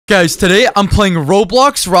Guys, today I'm playing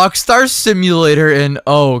Roblox Rockstar Simulator, and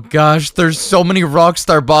oh gosh, there's so many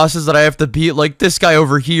Rockstar bosses that I have to beat, like this guy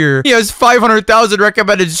over here. He has 500,000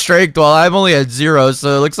 recommended strength while I'm only at 0,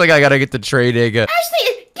 so it looks like I gotta get to trading.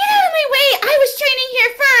 Ashley, get out of my way! I was training here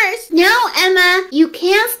first! No, Emma, you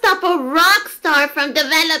can't stop a Rockstar from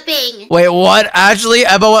developing. Wait, what? Actually,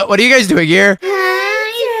 Emma, what are you guys doing here?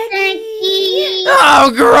 Hi, Techy.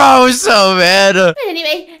 Oh, gross! Oh, man. But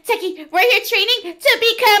anyway, Techy, we're here training to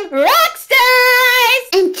become Rockstars!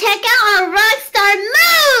 And check out our Rockstar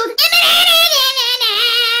move!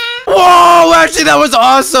 Whoa, actually, that was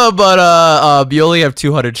awesome, but, you only have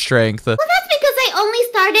 200 strength. Well, that's because I only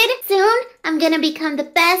started. Soon, I'm gonna become the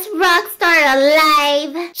best Rockstar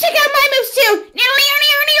alive. Check out my moves too!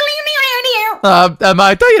 Emma,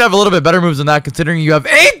 I thought you'd have a little bit better moves than that, considering you have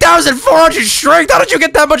 8,400 strength. How did you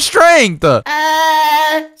get that much strength?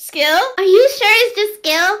 Skill? Are you sure it's just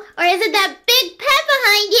skill? Or is it that big pet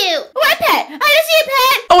behind you? What pet? I don't see a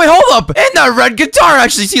pet! Oh, wait, hold up. And that red guitar.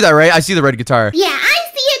 Actually, see that, right? I see the red guitar. Yeah, I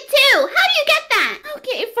see it too. How do you get that?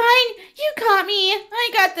 Okay, fine. You caught me.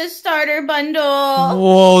 I got the starter bundle.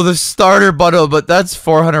 Whoa, the starter bundle, but that's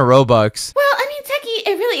 400 Robux. Well, I mean,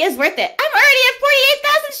 Techy, it really is worth it. I'm already at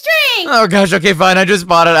 48,000 strength. Oh, gosh. Okay, fine. I just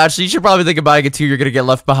bought it. Actually, you should probably think of buying it, too. You're going to get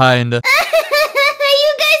left behind. You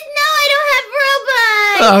guys know I don't have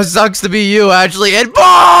robots. Oh, sucks to be you, actually. And,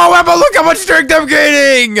 oh, Emma, look how much strength I'm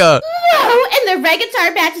gaining. Whoa, and the red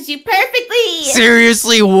guitar matches you perfectly.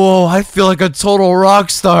 Seriously? Whoa, I feel like a total rock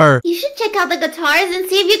star. You should check out the guitars and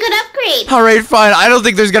see if you could upgrade. All right, fine. I don't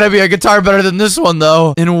think there's going to be a guitar better than this one,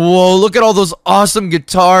 though. And whoa, look at all those awesome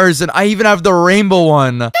guitars. And I even have the rainbow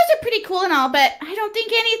one. Those are pretty cool and all, but I don't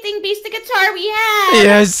think anything beats the guitar we have.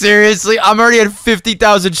 Yeah, seriously. I'm already at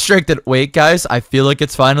 50,000 strength. And wait, guys, I feel like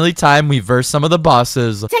it's finally time we verse some of the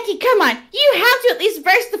bosses. Techy, come on. You have to at least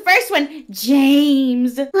verse the first one.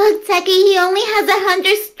 James. Look, Techy, he only has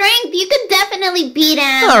 100 strength. You could definitely beat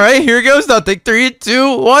him. All right, here goes nothing. 3,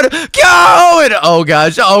 2, 1, go! And oh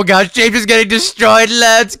gosh, James is getting destroyed.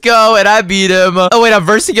 Let's go. And I beat him. Oh, wait, I'm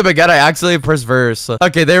versing him again. I accidentally pressed verse.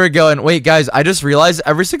 Okay, there we go. And wait, guys, I just realized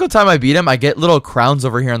every single time I beat him, I get little crowns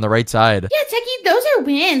over here on the right side. Yeah, Techy, those are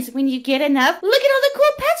wins. When you get enough, look at all the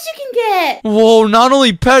cool pets you can get. Whoa, not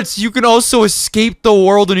only pets, you can also escape the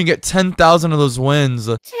world when you get 10,000 of those wins.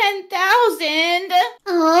 10,000?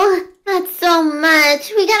 Oh, that's so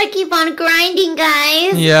much. We gotta keep on grinding,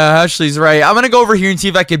 guys. Yeah, Ashley's right. I'm gonna go over here and see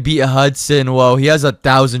if I can beat Hudson. Whoa, he has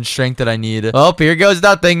 1,000 strength that I need. Oh, here goes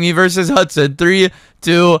nothing. Me versus Hudson. 3,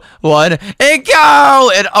 2, 1, and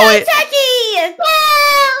go! And oh, wait. Techy! No!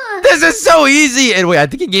 This is so easy. And wait, I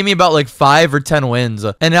think it gave me about like 5 or 10 wins.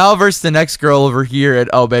 And now versus the next girl over here. And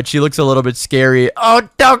oh, man, she looks a little bit scary. Oh,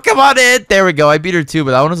 no, come on in. There we go. I beat her too,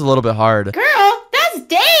 but that one was a little bit hard. Girl, that's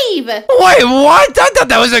Dave. Wait, what? I thought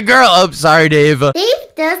that was a girl. Oh, sorry, Dave.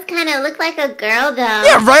 Dave does kind of look like a girl, though.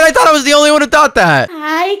 Yeah, right? I thought I was the only one who thought that.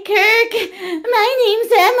 Hi, Kirk. My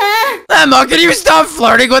name's Emma. Emma, can you stop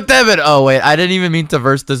flirting with them? And oh, wait, I didn't even mean to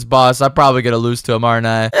verse this boss. I'm probably going to lose to him, aren't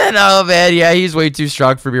I? And oh, man, yeah, he's way too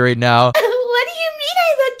strong for me right now. What do you mean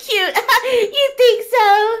I look cute? You think so?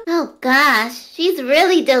 Oh, gosh. She's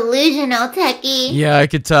really delusional, Techy. Yeah, I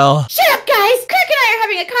could tell. Shut up, guys. Kirk and I are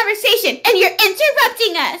having a conversation, and you're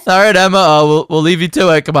interrupting us. All right, Emma, we'll leave you to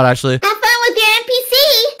it. Come on, Ashley. Have fun with your NPC.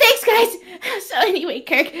 Thanks, guys. So anyway,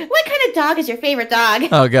 Kirk, what kind of dog is your favorite dog?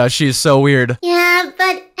 Oh, gosh, she's so weird. Yeah,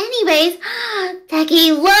 but anyways,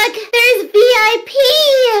 Techy, look, there's VIP.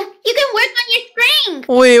 You can work on your strength.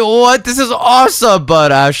 Wait, what? This is awesome.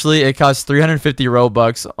 But Ashley, it costs 350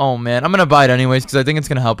 Robux. Oh, man, I'm going to buy it anyways because I think it's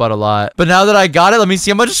going to help out a lot. But now that I got it, let me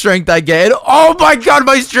see how much strength I get. Oh, my God,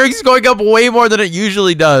 my strength is going up way more than it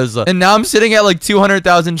usually does. And now I'm sitting at like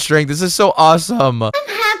 200,000 strength. This is so awesome. I'm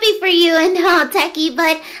happy for you and all, Techy,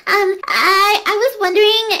 but I was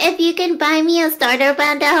wondering if you can buy me a starter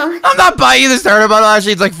bundle. I'm not buying you the starter bundle,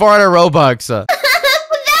 Ashley. It's like 400 Robux. That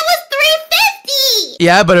was 350.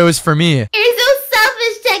 Yeah, but it was for me. You're so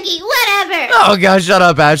selfish, Techy. Whatever. Oh, gosh, shut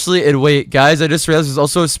up, Ashley. And wait, guys, I just realized there's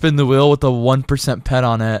also a spin the wheel with a 1% pet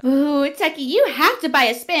on it. Ooh, Techy, you have to buy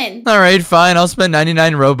a spin. All right, fine. I'll spend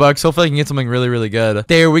 99 Robux. Hopefully, I can get something really, really good.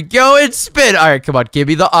 There we go. And spin. All right, come on. Give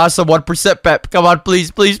me the awesome 1% pet. Come on, please,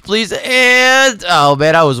 please, please. And oh,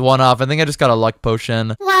 man, I was one off. I think I just got a luck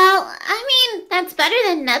potion. Well, I mean, that's better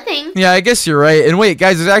than nothing. Yeah, I guess you're right. And wait,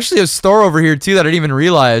 guys, there's actually a store over here, too, that I didn't even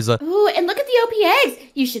realize. Ooh, and look at the OPEs.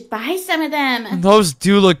 You should buy some of them. Those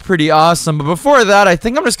do look pretty awesome. But before that, I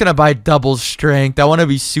think I'm just going to buy double strength. I want to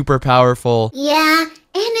be super powerful. Yeah,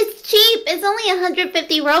 it's cheap. It's only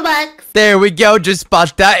 150 Robux. There we go. Just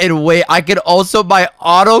bought that. And wait, I could also buy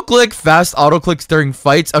auto-click, fast auto-clicks during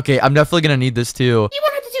fights. Okay, I'm definitely going to need this too. You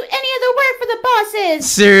won't have to do any of the work for the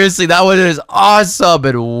bosses. Seriously, that one is awesome.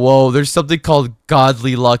 And whoa, there's something called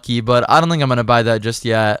Godly Lucky, but I don't think I'm going to buy that just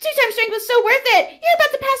yet. 2-time strength was so worth it. You're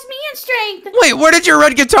about to pass me in strength. Wait, where did your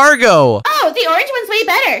red guitar go? Oh, the orange one's way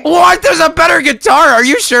better. What? There's a better guitar. Are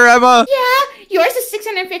you sure, Emma? Yeah, yours is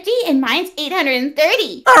 650 and mine's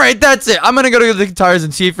 830. All right, that's it. I'm going to go to the guitars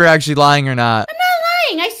and see if you're actually lying or not. I'm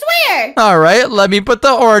not lying, I swear. All right, let me put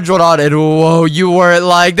the orange one on. And whoa, you weren't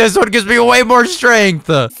lying. This one gives me way more strength.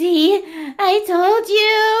 See, I told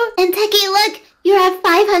you. And Techy, look, you have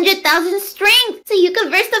 500,000 strength, so you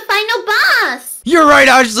could verse the final boss. You're right,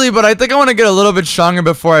 Ashley, but I think I want to get a little bit stronger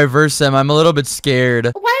before I verse him. I'm a little bit scared.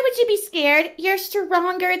 Why would you be scared? You're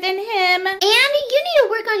stronger than him. And you need to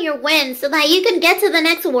work on your wins so that you can get to the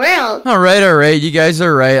next world. All right. You guys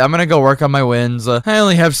are right. I'm going to go work on my wins. I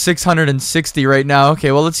only have 660 right now.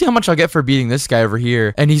 Okay, well, let's see how much I'll get for beating this guy over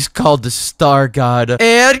here. And he's called the Star God.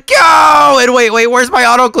 And go! And wait, where's my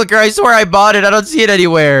auto clicker? I swear I bought it. I don't see it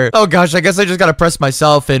anywhere. Oh, gosh, I guess I just got to press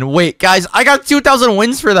myself. And wait, guys, I got 2,000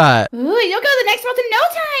 wins for that. Ooh, you'll go to the next world in no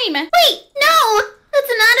time. Wait, no! That's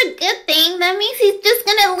not a good thing. That means he's just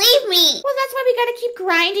gonna leave me. Well, that's why we gotta keep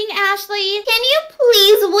grinding, Ashley. Can you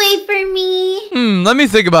please wait for me? Let me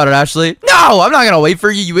think about it, Ashley. No, I'm not going to wait for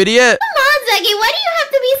you, you idiot. Come on, Techy. Why do you have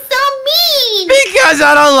to be so mean? Because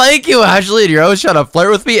I don't like you, Ashley, and you're always trying to flirt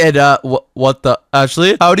with me. And, what the,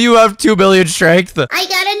 Ashley? How do you have 2 million strength? I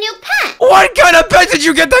got a new pet. What kind of pet did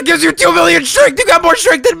you get that gives you 2 million strength? You got more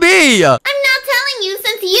strength than me. I'm not telling you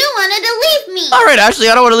since you wanted to leave me. All right, Ashley,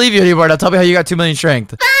 I don't want to leave you anymore. Now tell me how you got 2 million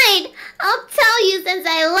strength. Fine. I'll tell you since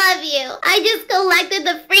I love you. I just collected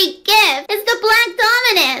the free gift. It's the Black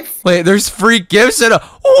Dominus. Wait, there's free gifts and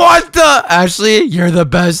what the? Ashley, you're the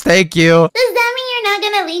best. Thank you. Does that mean you're not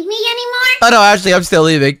gonna leave me anymore? Oh, no, Ashley, I'm still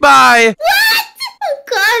leaving. Bye. What? Oh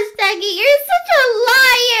gosh, Techy, you're such a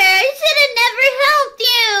liar. I should have never helped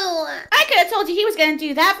you. I could have told you he was gonna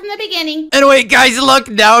do that from the beginning. And wait, guys, look.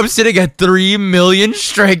 Now I'm sitting at 3 million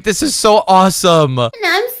strength. This is so awesome. And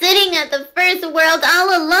I'm sitting at the first world all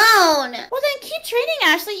alone. Well, then keep training,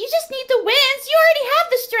 Ashley. You just need the wins. You already have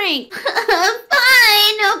the strength.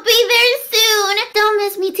 Fine, I'll be there soon. Don't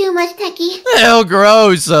miss me too much, Techy. Ew,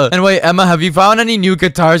 gross. And wait, Emma, have you found any new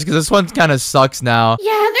guitars? Because this one kind of sucks now.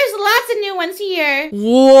 Yeah, there's lots of new ones here.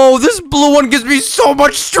 Whoa, this blue one gives me so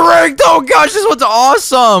much strength. Oh, gosh, this one's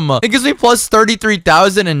awesome. It gives me plus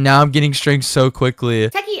 33,000, and now I'm getting strength so quickly.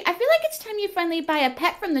 Techy, I feel like it's time you finally buy a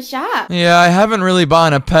pet from the shop. Yeah, I haven't really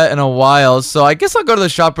bought a pet in a while, so I guess I'll go to the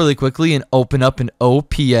shop really quickly and open up an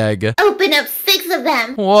OP egg. Open up 6 of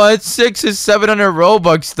them. What? 6 is 700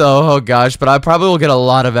 Robux, though. Oh, gosh, but I probably will get a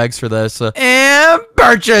lot of eggs for this. And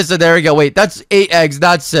purchase. And there we go. Wait, that's 8 eggs,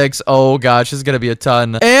 not 6. Oh, gosh, this is going to be a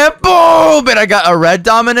ton. And boom! And I got a red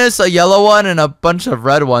Dominus, a yellow one, and a bunch of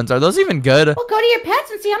red ones. Are those even good? Well, go to your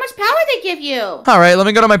pets and see how much power they give you. All right, let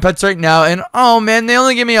me go to my pets right now. And oh, man, they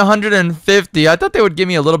only give me 150. I thought they would give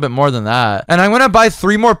me a little bit more than that. And I'm going to buy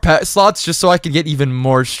 3 more pet slots just so I can get even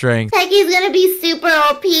more strength. Techy's gonna be super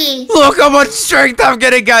OP. Look how much strength I'm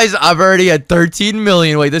getting, guys. I'm already at 13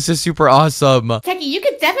 million. Wait, this is super awesome. Techy, you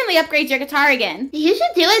could definitely upgrade your guitar again. You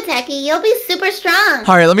should do it, Techy. You'll be super strong.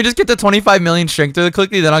 All right, let me just get the 25 million strength really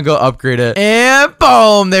quickly, then I'll go upgrade it. And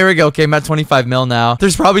boom, there we go. Okay, I'm at 25 mil now.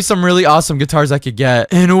 There's probably some really awesome guitars I could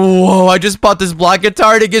get. And whoa, I just bought this black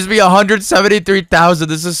guitar and it gives me 173,000.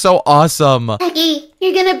 This is so awesome. Techy,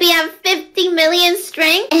 you're gonna be at 50 million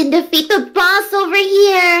strength and defeat the boss over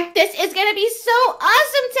here. This is gonna be so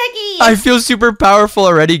awesome, Techy. I feel super powerful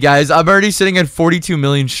already, guys. I'm already sitting at 42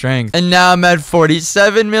 million strength. And now I'm at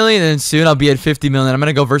 47 million, and soon I'll be at 50 million. I'm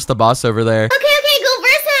gonna go verse the boss over there. Okay, go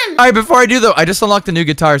verse him. All right, before I do, though, I just unlocked a new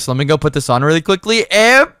guitar, so let me go put this on really quickly.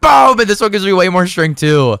 And boom! And this one gives me way more strength,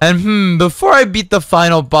 too. And, before I beat the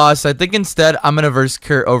final boss, I think instead I'm gonna verse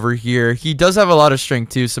Kurt over here. He does have a lot of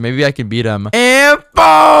strength, too, so maybe I can beat him. And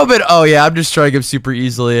boom! And, oh, yeah, I'm destroying him super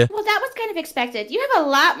easily. Well, that was kind of expected. You have a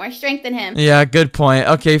lot more strength than him. Yeah, good point.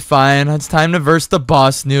 Okay, fine. It's time to verse the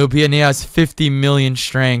boss, newbie, and he has 50 million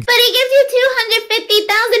strength. But he gives you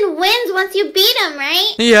 250,000 wins once you beat him,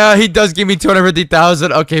 right? Yeah, he does give me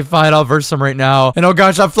 250,000. Okay, fine. I'll verse him right now. And oh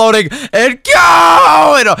gosh, I'm floating. And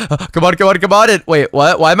go! And come on. And wait,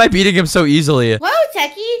 what? Why am I beating him so easily? Whoa,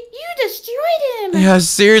 Techy, you destroyed him. Yeah,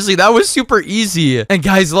 seriously, that was super easy. And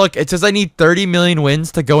guys, look, it says I need 30 million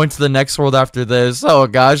wins to go into the next world after this. Oh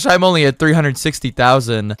gosh, I'm only at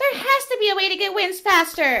 360,000. There has to be a way to get wins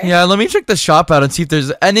faster. Yeah, let me check the shop out and see if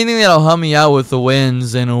there's anything that'll help me out with the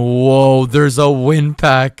wins. And whoa, there's a win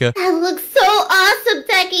pack. That looks so awesome,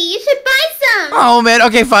 Techy. You should buy some. Oh, man.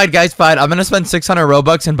 Okay, fine, guys, fine. I'm gonna spend 600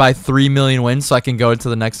 Robux and buy 3 million wins so I can go into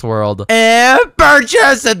the next world. And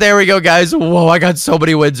purchase! And there we go, guys. Whoa, I got so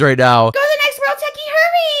many wins right now. Go to the next world, Techy.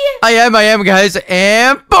 Hurry. I am, guys.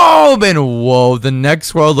 And boom! And whoa, the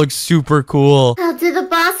next world looks super cool. How do the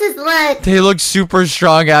bosses look? They look super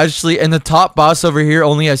strong, actually. And the top boss over here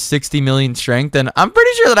only has 60 million strength. And I'm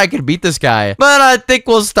pretty sure that I can beat this guy. But I think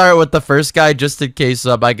we'll start with the first guy just in case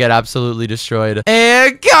I get absolutely destroyed.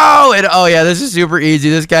 And go! And oh, yeah, this is super easy.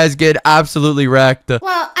 This guy's getting absolutely wrecked.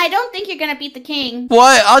 Well, I don't think you're gonna beat the king.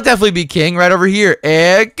 What? I'll definitely be king right over here.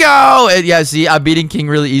 And go! And yeah, see, I'm beating king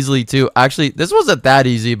really easily, too. Actually, this wasn't that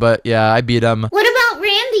easy, but yeah, I beat him. What about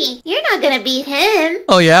Randy? You're not gonna beat him.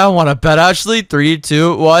 Oh, yeah? I want to bet, actually. 3,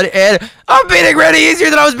 2, 1, and I'm beating Randy easier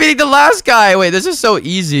than I was beating the last guy. Wait, this is so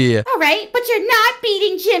easy. All right, but you're not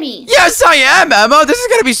beating Jimmy. Yes, I am, Emma. This is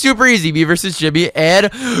going to be super easy. Me versus Jimmy,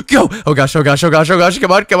 and go. Oh, gosh, oh, gosh, oh, gosh, oh, gosh.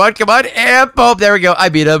 Come on, come on, come on. And boom, there we go. I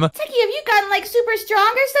beat him. Techy, have you gotten, like, super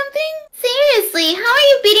strong or something? Seriously, how are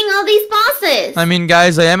you beating all these bosses? I mean,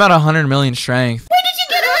 guys, I am at 100 million strength. Where did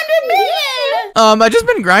you get 100 million? I just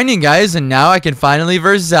been grinding, guys, and now I can finally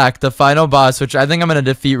verse Zach, the final boss, which I think I'm gonna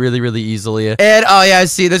defeat really, really easily. And oh yeah,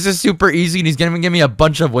 see, this is super easy, and he's gonna give me a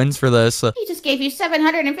bunch of wins for this. He just gave you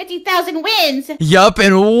 750,000 wins. Yup,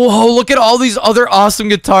 and whoa, look at all these other awesome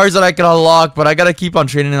guitars that I can unlock, but I gotta keep on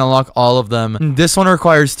training and unlock all of them. And this one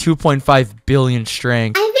requires 2.5 billion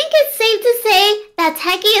strength. I think it's safe to say that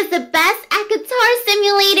Techy is the best at Guitar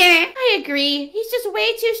Simulator. I agree. He's just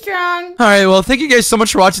way too strong. Alright, well, thank you guys so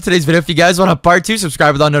much for watching today's video. If you guys want a part 2,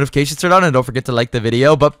 subscribe with all notifications turned on, and don't forget to like the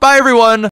video. But bye, everyone!